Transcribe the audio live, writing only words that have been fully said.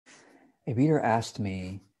A reader asked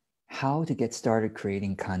me how to get started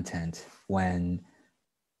creating content when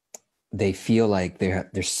they feel like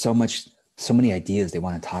there's so many ideas they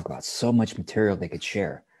want to talk about, so much material they could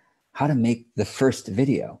share, how to make the first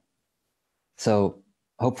video. So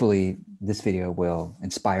hopefully this video will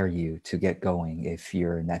inspire you to get going if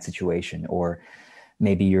you're in that situation, or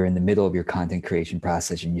maybe you're in the middle of your content creation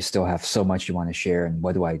process and you still have so much you want to share. And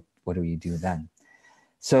what do you do then?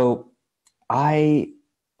 So I'll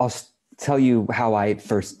tell you how I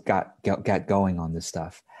first got going on this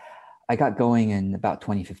stuff. I got going in about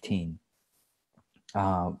 2015.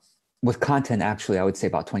 With content, actually, I would say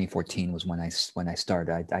about 2014 was when I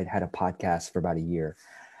started. I had a podcast for about a year,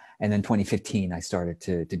 and then 2015 I started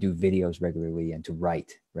to do videos regularly and to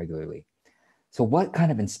write regularly. So what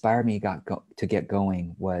kind of inspired me to get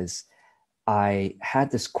going was I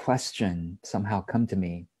had this question somehow come to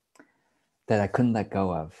me that I couldn't let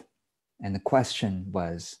go of, and the question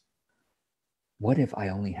was, what if I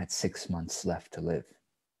only had 6 months left to live?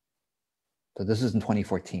 So this was in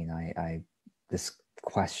 2014. This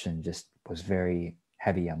question just was very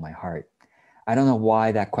heavy on my heart. I don't know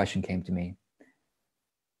why that question came to me.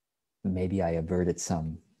 Maybe I averted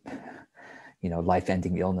some,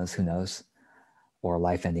 life-ending illness, who knows, or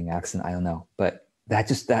life-ending accident, I don't know. But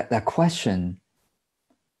that question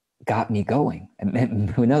got me going. And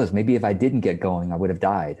who knows, maybe if I didn't get going, I would have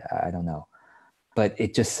died. I don't know. But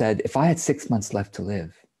it just said, if I had 6 months left to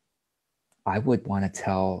live, I would want to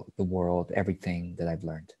tell the world everything that I've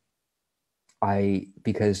learned.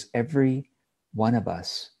 Because every one of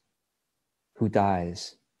us who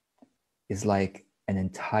dies is like an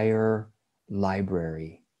entire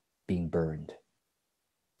library being burned.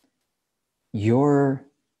 Your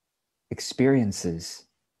experiences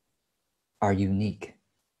are unique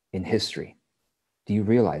in history. Do you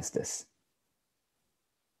realize this?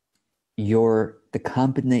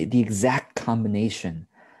 The exact combination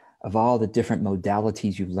of all the different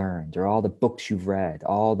modalities you've learned, or all the books you've read,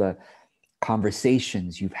 all the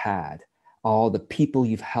conversations you've had, all the people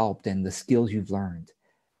you've helped, and the skills you've learned,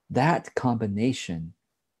 that combination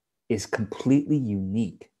is completely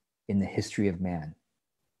unique in the history of man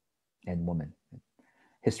and woman,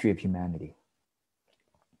 history of humanity.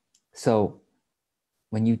 So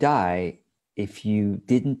when you die, if you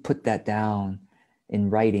didn't put that down in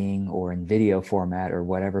writing or in video format or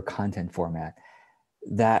whatever content format,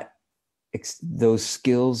 those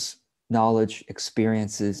skills, knowledge,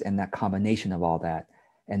 experiences, and that combination of all that,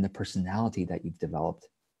 and the personality that you've developed,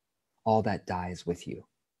 all that dies with you.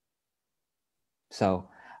 So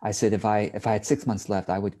I said, if I had 6 months left,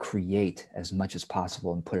 I would create as much as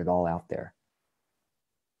possible and put it all out there.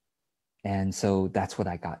 And so that's what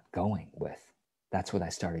I got going with. That's what I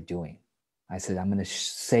started doing. I said, I'm going to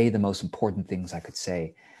say the most important things I could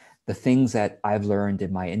say, the things that I've learned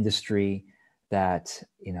in my industry that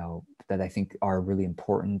I think are really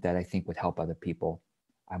important, that I think would help other people.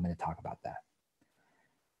 I'm going to talk about that.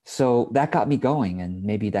 So that got me going, and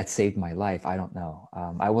maybe that saved my life. I don't know.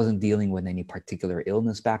 I wasn't dealing with any particular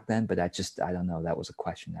illness back then, but I don't know. That was a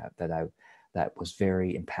question that was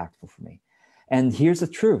very impactful for me. And here's the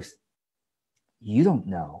truth. You don't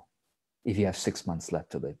know if you have 6 months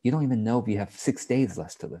left to live. You don't even know if you have 6 days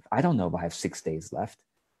left to live. I don't know if I have 6 days left.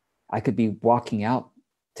 I could be walking out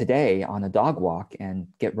today on a dog walk and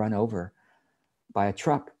get run over by a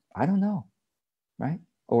truck. I don't know, right?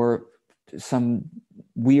 Or some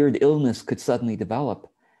weird illness could suddenly develop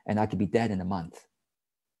and I could be dead in a month.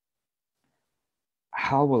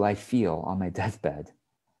 How will I feel on my deathbed?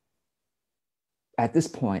 At this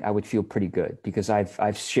point, I would feel pretty good because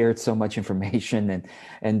I've shared so much information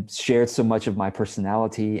and shared so much of my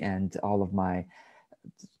personality and all of my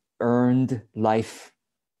earned life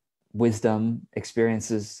wisdom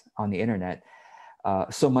experiences on the internet.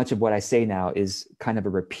 So much of what I say now is kind of a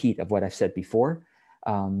repeat of what I've said before.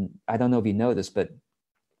 I don't know if you know this, but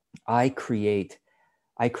I create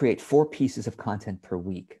 4 pieces of content per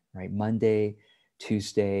week, right? Monday,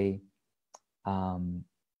 Tuesday,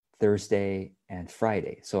 Thursday, and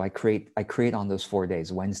Friday. So I create on those 4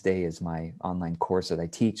 days. Wednesday is my online course that I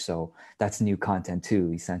teach. So that's new content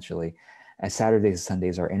too, essentially. And Saturdays and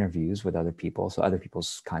Sundays are interviews with other people. So other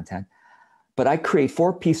people's content. But I create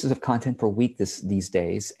 4 pieces of content per week these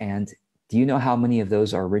days. And do you know how many of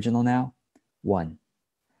those are original now? 1.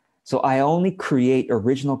 So I only create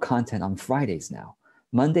original content on Fridays now.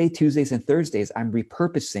 Monday, Tuesdays, and Thursdays, I'm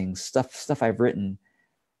repurposing stuff I've written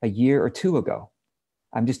a year or 2 ago.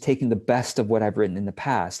 I'm just taking the best of what I've written in the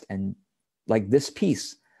past. And like this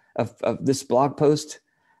piece of this blog post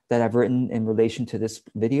that I've written in relation to this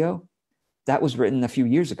video, that was written a few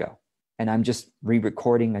years ago. And I'm just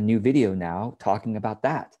re-recording a new video now talking about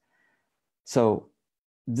that. So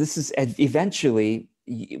this is eventually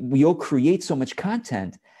you'll create so much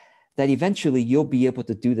content that eventually you'll be able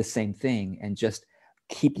to do the same thing and just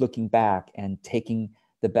keep looking back and taking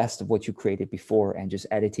the best of what you created before and just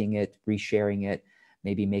editing it, resharing it,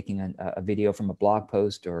 maybe making a video from a blog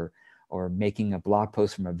post, or making a blog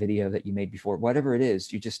post from a video that you made before. Whatever it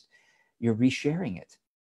is, you're resharing it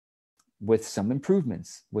with some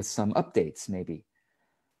improvements, with some updates maybe.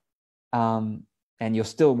 And you'll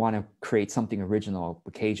still want to create something original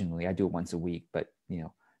occasionally. I do it once a week, but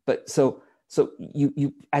so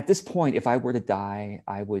you at this point, if I were to die,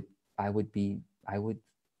 I would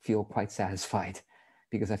feel quite satisfied,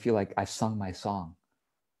 because I feel like I've sung my song.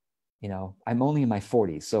 I'm only in my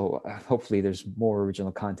 40s, so hopefully there's more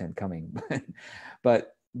original content coming.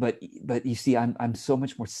 but you see, I'm so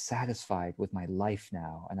much more satisfied with my life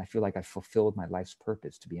now, and I feel like I fulfilled my life's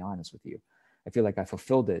purpose. To be honest with you, I feel like I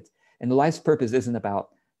fulfilled it. And the life's purpose isn't about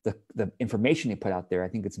the information you put out there. I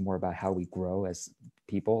think it's more about how we grow as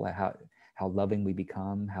people, how loving we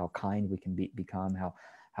become, how kind we can become,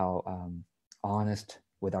 how honest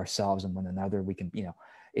with ourselves and one another we can,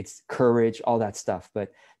 it's courage, all that stuff.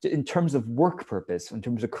 But in terms of work purpose, in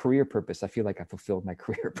terms of career purpose, I feel like I fulfilled my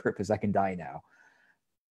career purpose. I can die now.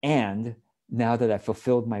 And now that I've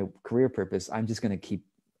fulfilled my career purpose, I'm just going to keep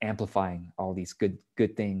amplifying all these good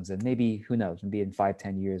things. And maybe, who knows, maybe in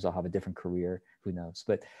 5-10 years, I'll have a different career, who knows?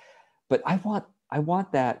 But I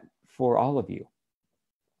want that for all of you.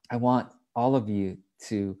 I want all of you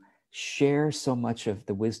to share so much of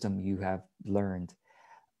the wisdom you have learned,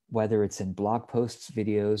 whether it's in blog posts,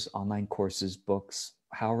 videos, online courses, books,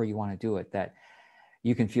 however you want to do it, that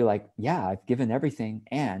you can feel like, yeah, I've given everything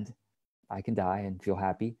and I can die and feel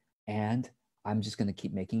happy. And I'm just going to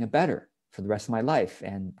keep making it better for the rest of my life,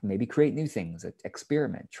 and maybe create new things,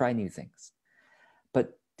 experiment, try new things.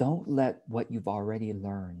 But don't let what you've already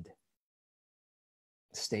learned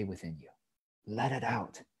stay within you. Let it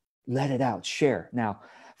out. Let it out. Share. Now,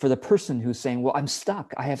 for the person who's saying, well, I'm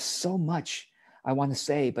stuck. I have so much I want to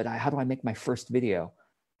say, but how do I make my first video?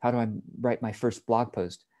 How do I write my first blog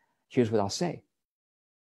post? Here's what I'll say.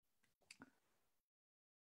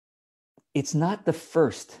 It's not the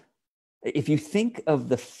first. If you think of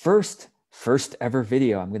the first ever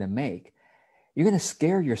video I'm going to make, you're going to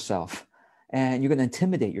scare yourself and you're going to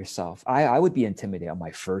intimidate yourself. I would be intimidated on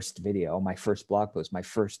my first video, my first blog post, my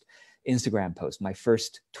first Instagram post, my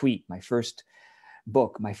first tweet, my first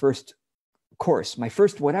book, my first course, my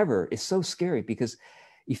first whatever. Is so scary because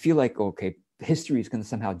you feel like, okay, history is going to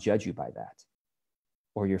somehow judge you by that,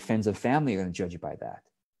 or your friends and family are going to judge you by that.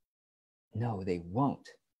 No, they won't.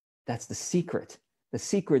 That's the secret. The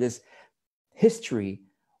secret is history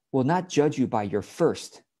will not judge you by your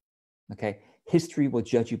first, okay? History will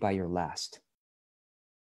judge you by your last.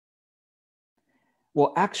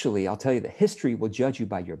 Well, actually, I'll tell you that history will judge you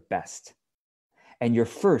by your best. And your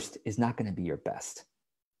first is not going to be your best.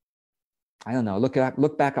 I don't know. Look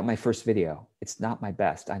back at my first video. It's not my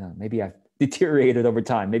best. I don't know. Maybe I've deteriorated over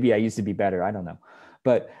time. Maybe I used to be better. I don't know.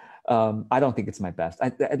 But I don't think it's my best.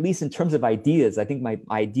 At least in terms of ideas, I think my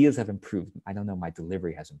ideas have improved. I don't know. My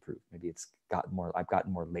delivery has improved. Maybe I've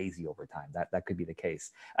gotten more lazy over time. That could be the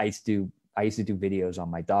case. I used to do videos on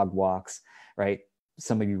my dog walks, right?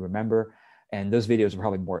 Some of you remember. And those videos are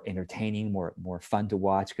probably more entertaining, more fun to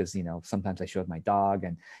watch because, sometimes I showed my dog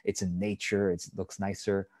and it's in nature. It looks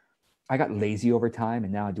nicer. I got lazy over time,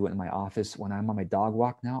 and now I do it in my office. When I'm on my dog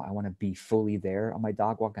walk now, I want to be fully there on my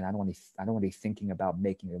dog walk, and I don't want to be thinking about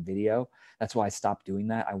making a video. That's why I stopped doing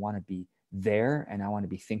that. I want to be there, and I want to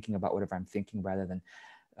be thinking about whatever I'm thinking rather than,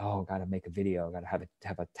 oh, got to make a video, got to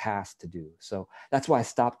have a task to do. So that's why I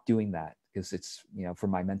stopped doing that, because it's, for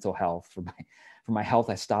my mental health, for my health,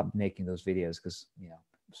 I stopped making those videos because,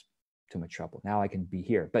 it's too much trouble. Now I can be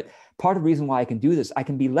here. But part of the reason why I can do this, I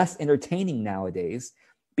can be less entertaining nowadays,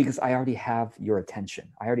 because I already have your attention.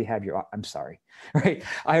 I already have I'm sorry, right?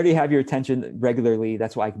 I already have your attention regularly.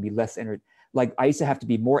 That's why I can be less like I used to have to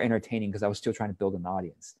be more entertaining because I was still trying to build an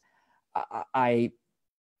audience.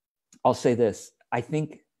 I'll say this. I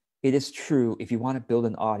think it is true, if you want to build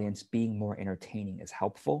an audience, being more entertaining is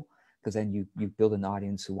helpful, because then you build an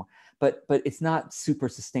audience who want, but it's not super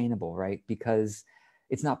sustainable, right? Because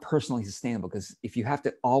it's not personally sustainable, because if you have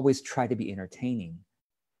to always try to be entertaining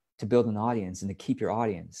to build an audience and to keep your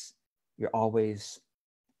audience, you're always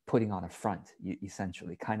putting on a front,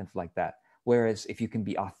 essentially, kind of like that. Whereas if you can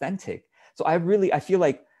be authentic, so I feel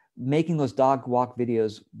like making those dog walk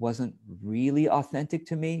videos wasn't really authentic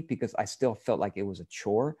to me, because I still felt like it was a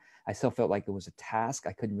chore. I still felt like it was a task.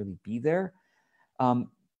 I couldn't really be there.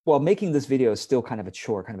 Well, making this video is still kind of a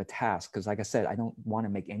chore, kind of a task, because like I said, I don't want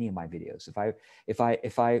to make any of my videos.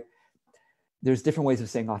 there's different ways of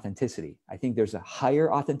saying authenticity. I think there's a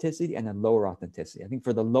higher authenticity and a lower authenticity. I think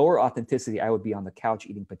for the lower authenticity, I would be on the couch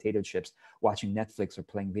eating potato chips, watching Netflix or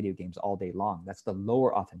playing video games all day long. That's the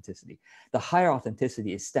lower authenticity. The higher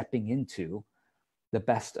authenticity is stepping into the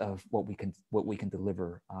best of what we can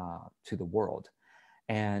deliver to the world.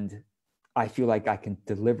 And I feel like I can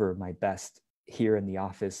deliver my best here in the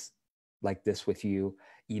office like this with you,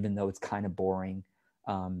 even though it's kind of boring.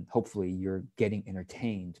 Hopefully you're getting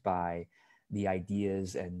entertained by the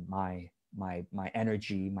ideas and my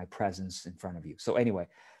energy, my presence in front of you. So anyway,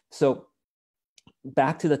 so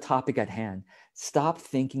back to the topic at hand. Stop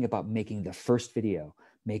thinking about making the first video,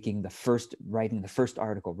 writing the first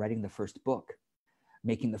article, writing the first book,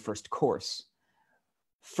 making the first course.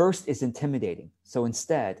 First is intimidating. So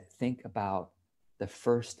instead, think about the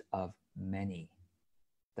first of many.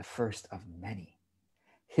 The first of many.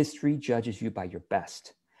 History judges you by your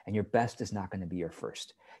best, and your best is not going to be your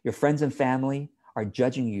first. Your friends and family are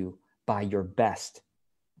judging you by your best,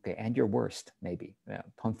 okay, and your worst, maybe. Yeah,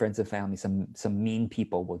 friends and family, some mean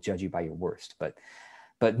people will judge you by your worst, but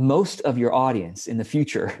most of your audience in the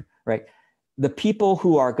future, right? The people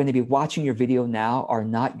who are going to be watching your video now are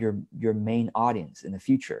not your main audience in the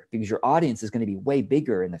future, because your audience is going to be way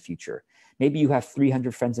bigger in the future. Maybe you have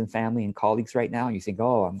 300 friends and family and colleagues right now, and you think,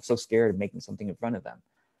 oh, I'm so scared of making something in front of them.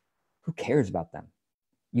 Who cares about them?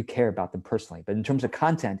 You care about them personally. But in terms of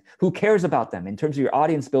content, who cares about them? In terms of your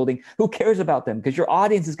audience building, who cares about them? Because your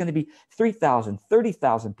audience is going to be 3,000,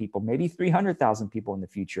 30,000 people, maybe 300,000 people in the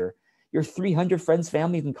future. Your 300 friends,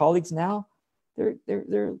 families, and colleagues now,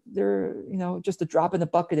 they're just a drop in the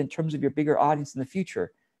bucket in terms of your bigger audience in the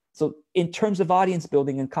future. So in terms of audience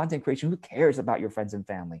building and content creation, who cares about your friends and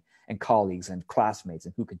family and colleagues and classmates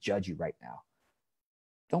and who could judge you right now?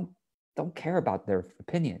 Don't care about their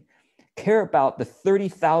opinion. Care about the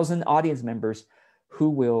 30,000 audience members who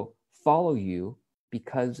will follow you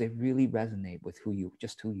because they really resonate with who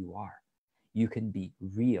you are. You can be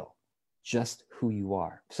real, just who you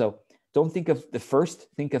are. So don't think of the first,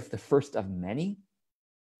 think of the first of many.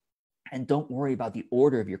 And don't worry about the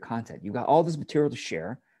order of your content. You got all this material to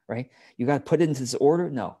share, right? You got to put it into this order.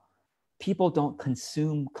 No, people don't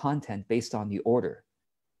consume content based on the order.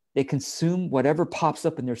 They consume whatever pops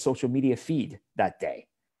up in their social media feed that day.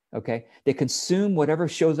 Okay. They consume whatever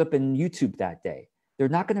shows up in YouTube that day. They're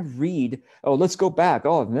not going to read, oh, let's go back.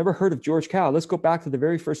 Oh, I've never heard of George Cao. Let's go back to the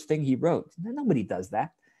very first thing he wrote. Nobody does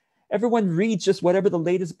that. Everyone reads just whatever the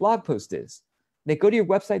latest blog post is. They go to your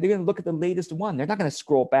website, they're going to look at the latest one. They're not going to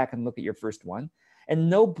scroll back and look at your first one. And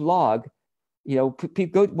no blog,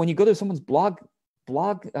 when you go to someone's blog,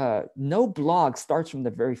 no blog starts from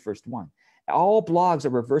the very first one. All blogs are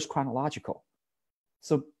reverse chronological.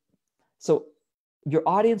 So your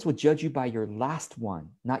audience will judge you by your last one,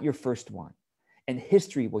 not your first one. And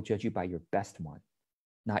history will judge you by your best one,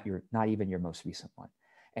 not even your most recent one.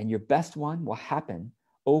 And your best one will happen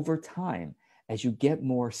over time as you get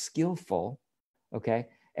more skillful, okay?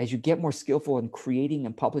 As you get more skillful in creating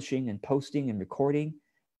and publishing and posting and recording,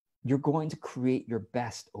 you're going to create your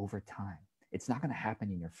best over time. It's not going to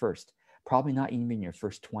happen in your first, probably not even in your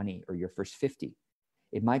first 20 or your first 50.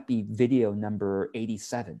 It might be video number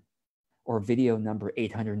 87 or video number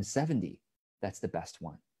 870. That's the best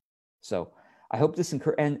one. So I hope this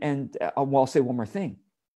and I'll say one more thing.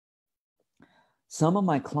 Some of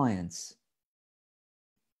my clients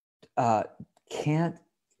can't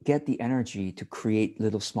get the energy to create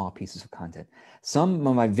little small pieces of content. Some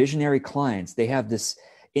of my visionary clients, they have this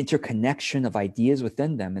interconnection of ideas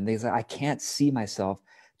within them, and they say, I can't see myself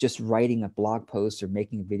just writing a blog post or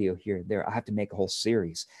making a video here and there. I have to make a whole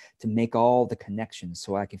series to make all the connections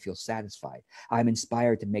so I can feel satisfied. I'm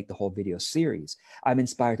inspired to make the whole video series. I'm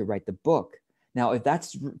inspired to write the book. Now, if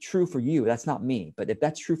that's true for you, that's not me, but if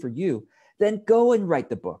that's true for you, then go and write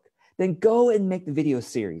the book. Then go and make the video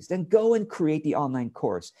series. Then go and create the online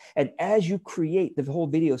course. And as you create the whole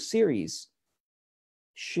video series,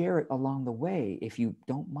 share it along the way if you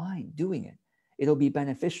don't mind doing it. It'll be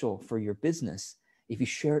beneficial for your business if you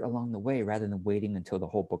share it along the way rather than waiting until the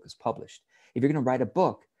whole book is published. If you're going to write a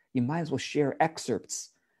book, you might as well share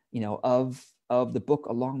excerpts, of the book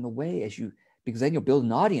along the way because then you'll build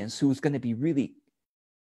an audience who's going to be really,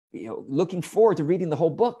 looking forward to reading the whole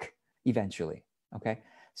book eventually. Okay.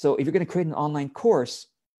 So if you're going to create an online course,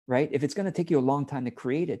 right, if it's going to take you a long time to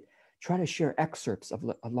create it, try to share excerpts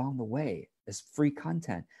along the way as free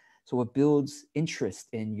content. So it builds interest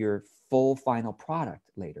in your full final product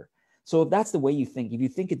later. So if that's the way you think, if you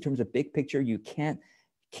think in terms of big picture, you can't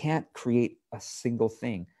create a single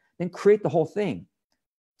thing, then create the whole thing.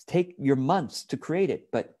 Take your months to create it,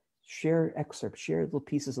 but share excerpts, share little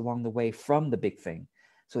pieces along the way from the big thing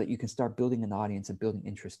so that you can start building an audience and building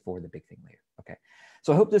interest for the big thing later. Okay.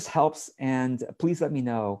 So I hope this helps. And please let me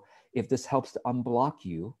know if this helps to unblock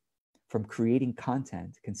you from creating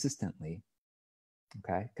content consistently.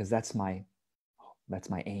 Okay. Because that's my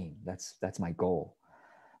aim. That's my goal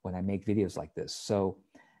when I make videos like this. So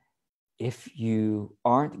if you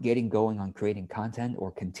aren't getting going on creating content or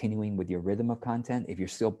continuing with your rhythm of content, if you're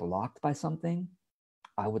still blocked by something,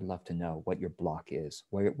 I would love to know what your block is.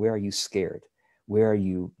 Where are you scared? Where are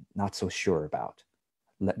you not so sure about?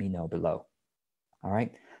 Let me know below. All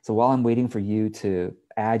right. So while I'm waiting for you to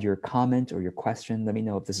add your comment or your question, let me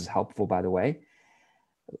know if this is helpful, by the way.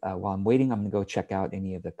 While I'm waiting, I'm going to go check out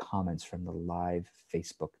any of the comments from the live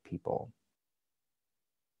Facebook people.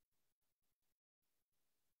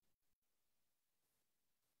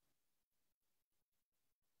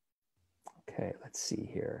 Okay, let's see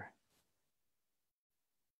here.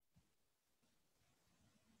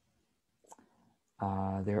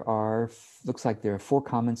 Looks like there are 4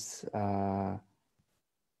 comments.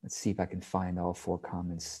 Let's see if I can find all 4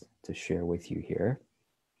 comments to share with you here.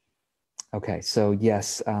 Okay, so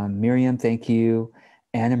yes, Miriam, thank you.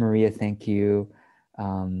 Anna Maria, thank you.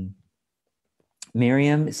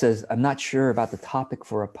 Miriam says, I'm not sure about the topic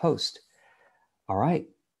for a post. All right,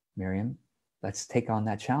 Miriam, let's take on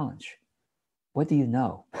that challenge. What do you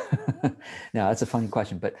know? Now, that's a funny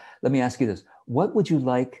question, but let me ask you this. What would you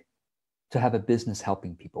like to have a business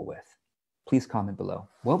helping people with? Please comment below.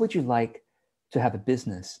 What would you like to have a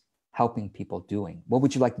business helping people doing? What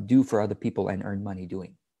would you like to do for other people and earn money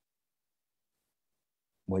doing?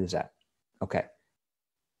 What is that? Okay.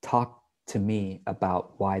 Talk to me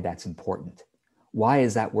about why that's important. Why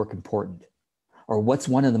is that work important? Or what's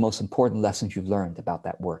one of the most important lessons you've learned about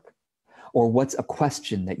that work? Or what's a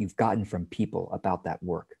question that you've gotten from people about that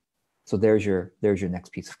work? So there's your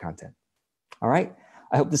next piece of content. All right.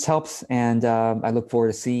 I hope this helps. And I look forward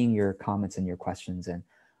to seeing your comments and your questions and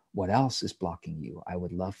what else is blocking you. I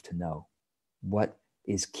would love to know what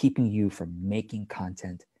is keeping you from making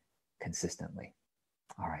content consistently.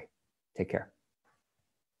 All right. Take care.